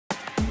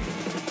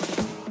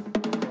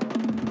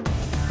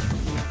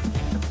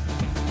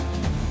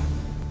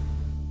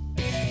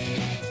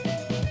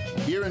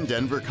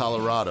Denver,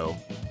 Colorado,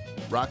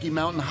 Rocky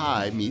Mountain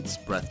High meets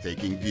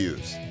breathtaking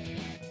views.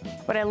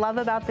 What I love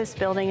about this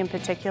building in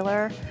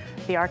particular,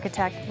 the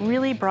architect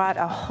really brought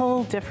a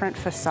whole different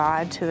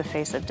facade to the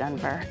face of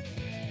Denver.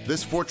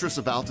 This fortress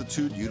of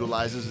altitude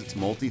utilizes its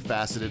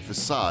multifaceted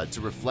facade to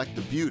reflect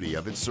the beauty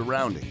of its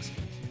surroundings,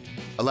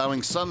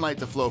 allowing sunlight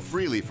to flow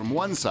freely from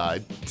one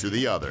side to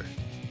the other.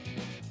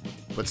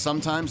 But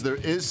sometimes there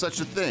is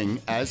such a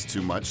thing as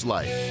too much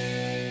light.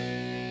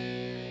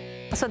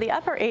 So the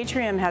upper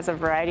atrium has a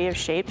variety of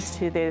shapes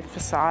to the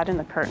facade and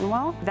the curtain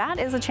wall. That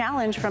is a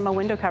challenge from a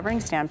window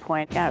covering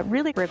standpoint. It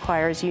really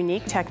requires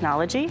unique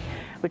technology,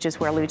 which is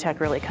where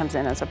Lu-Tek really comes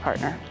in as a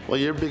partner. Well,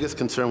 your biggest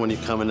concern when you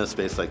come in a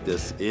space like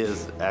this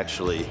is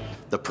actually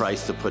the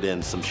price to put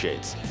in some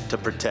shades, to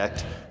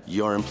protect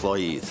your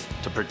employees,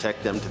 to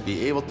protect them to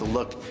be able to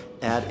look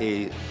at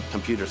a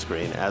computer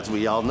screen. As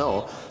we all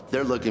know,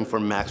 they're looking for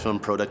maximum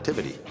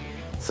productivity.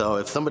 So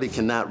if somebody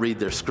cannot read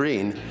their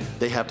screen,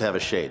 they have to have a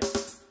shade.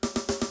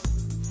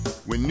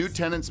 When new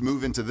tenants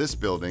move into this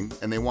building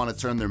and they want to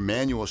turn their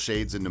manual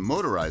shades into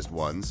motorized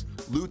ones,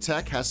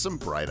 Lu-Tek has some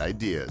bright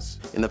ideas.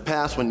 In the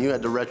past, when you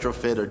had to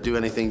retrofit or do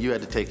anything, you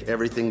had to take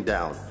everything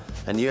down.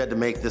 And you had to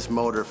make this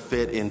motor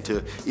fit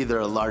into either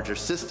a larger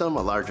system,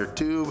 a larger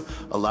tube,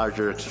 a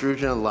larger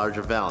extrusion, a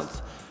larger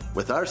valance.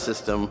 With our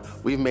system,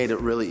 we've made it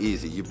really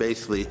easy. You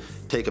basically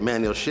take a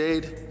manual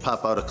shade,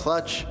 pop out a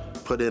clutch,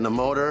 put in a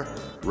motor,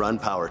 run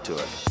power to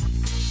it.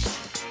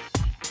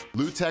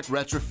 Lu-Tek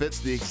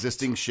retrofits the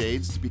existing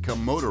shades to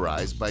become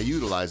motorized by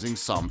utilizing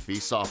Somfy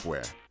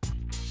software.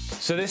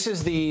 So this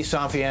is the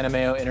Somfy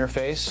Anemeo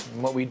interface.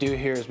 And what we do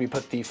here is we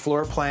put the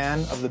floor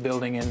plan of the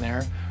building in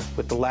there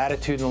with the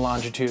latitude and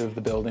longitude of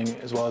the building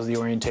as well as the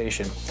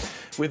orientation.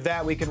 With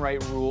that, we can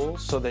write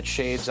rules so that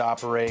shades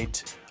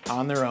operate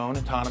on their own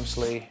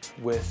autonomously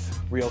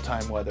with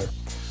real-time weather.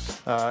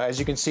 As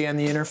you can see on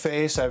the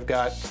interface, I've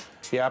got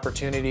the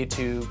opportunity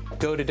to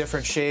go to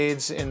different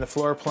shades in the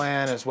floor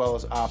plan as well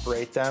as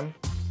operate them.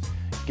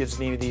 It gives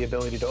me the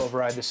ability to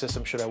override the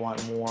system should I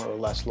want more or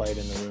less light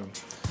in the room.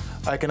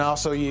 I can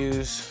also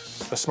use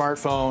a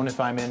smartphone if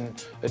I'm in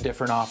a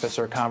different office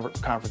or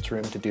conference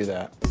room to do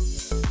that.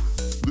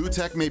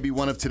 Lu-Tek may be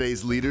one of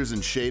today's leaders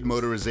in shade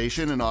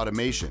motorization and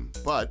automation,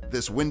 but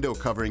this window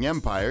covering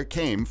empire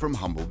came from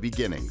humble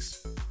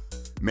beginnings.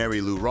 Mary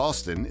Lou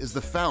Ralston is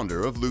the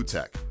founder of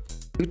Lu-Tek.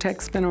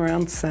 Lu-Tek's been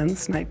around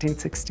since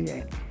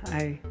 1968.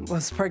 I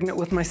was pregnant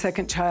with my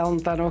second child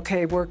and thought,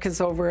 okay, work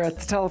is over at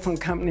the telephone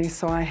company,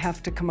 so I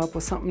have to come up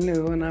with something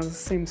new, and I was a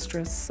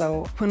seamstress.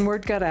 So when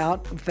word got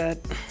out that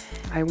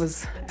I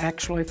was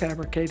actually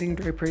fabricating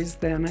draperies,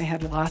 then I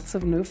had lots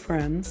of new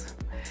friends,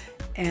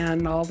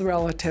 and all the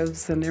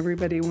relatives, and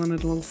everybody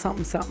wanted a little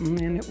something,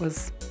 something, and it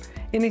was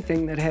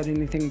anything that had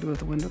anything to do with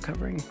the window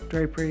covering,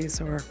 draperies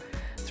or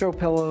throw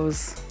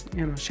pillows,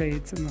 you know,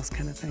 shades and those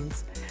kind of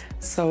things.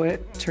 So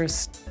it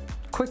just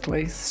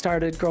quickly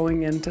started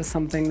growing into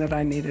something that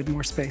I needed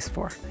more space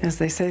for. As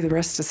they say, the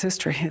rest is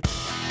history.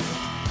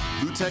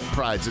 Lu-Tek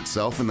prides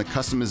itself in the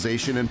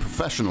customization and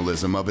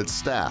professionalism of its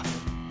staff.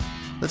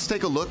 Let's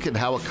take a look at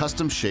how a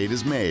custom shade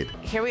is made.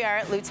 Here we are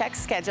at Lu-Tek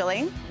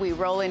scheduling. We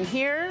roll in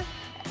here,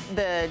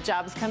 the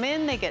jobs come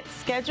in, they get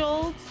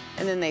scheduled,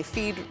 and then they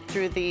feed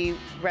through the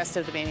rest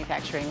of the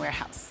manufacturing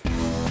warehouse.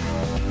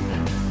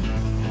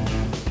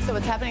 So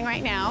what's happening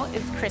right now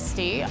is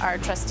Christy, our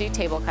trusty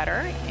table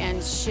cutter,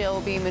 and she'll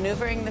be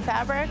maneuvering the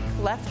fabric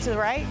left to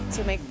right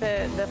to make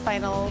the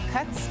final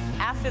cuts.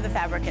 After the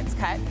fabric gets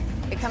cut,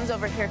 it comes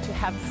over here to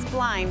have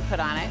spline put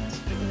on it.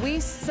 We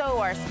sew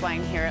our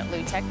spline here at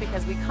Lu-Tek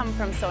because we come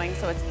from sewing,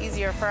 so it's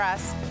easier for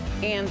us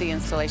and the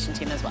installation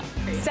team as well.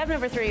 Step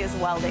number 3 is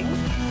welding.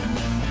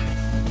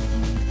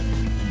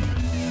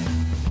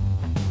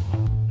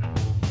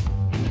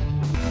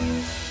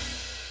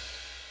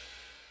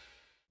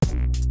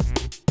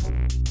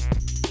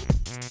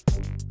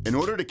 In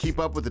order to keep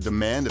up with the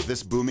demand of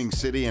this booming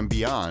city and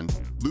beyond,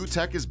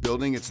 Lu-Tek is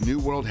building its new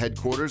world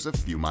headquarters a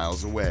few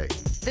miles away.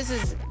 This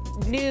is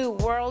new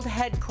world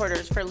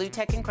headquarters for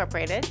Lu-Tek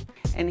Incorporated,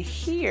 and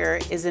here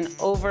is an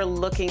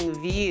overlooking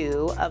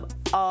view of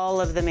all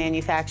of the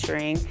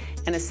manufacturing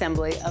and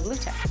assembly of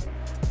Lu-Tek.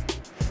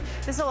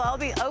 This will all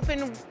be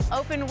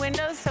open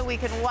windows so we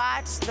can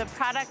watch the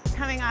product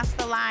coming off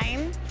the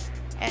line.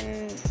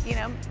 And, you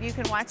know, you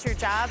can watch your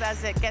job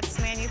as it gets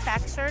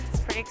manufactured.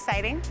 It's pretty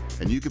exciting.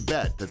 And you can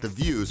bet that the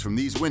views from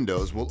these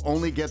windows will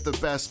only get the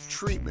best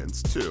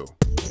treatments, too.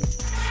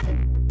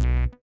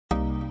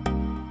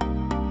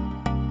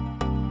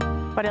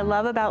 What I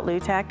love about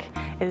Lu-Tek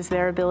is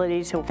their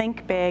ability to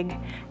think big,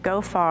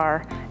 go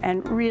far,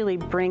 and really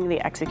bring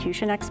the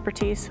execution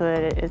expertise so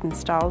that it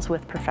installs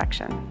with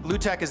perfection.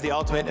 Lu-Tek is the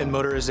ultimate in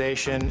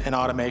motorization and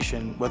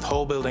automation with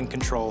whole building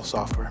control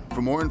software.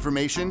 For more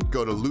information,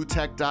 go to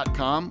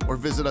lutek.com or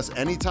visit us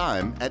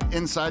anytime at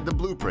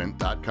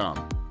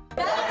insidetheblueprint.com.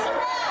 That's a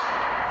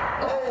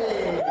wrap!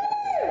 Hey.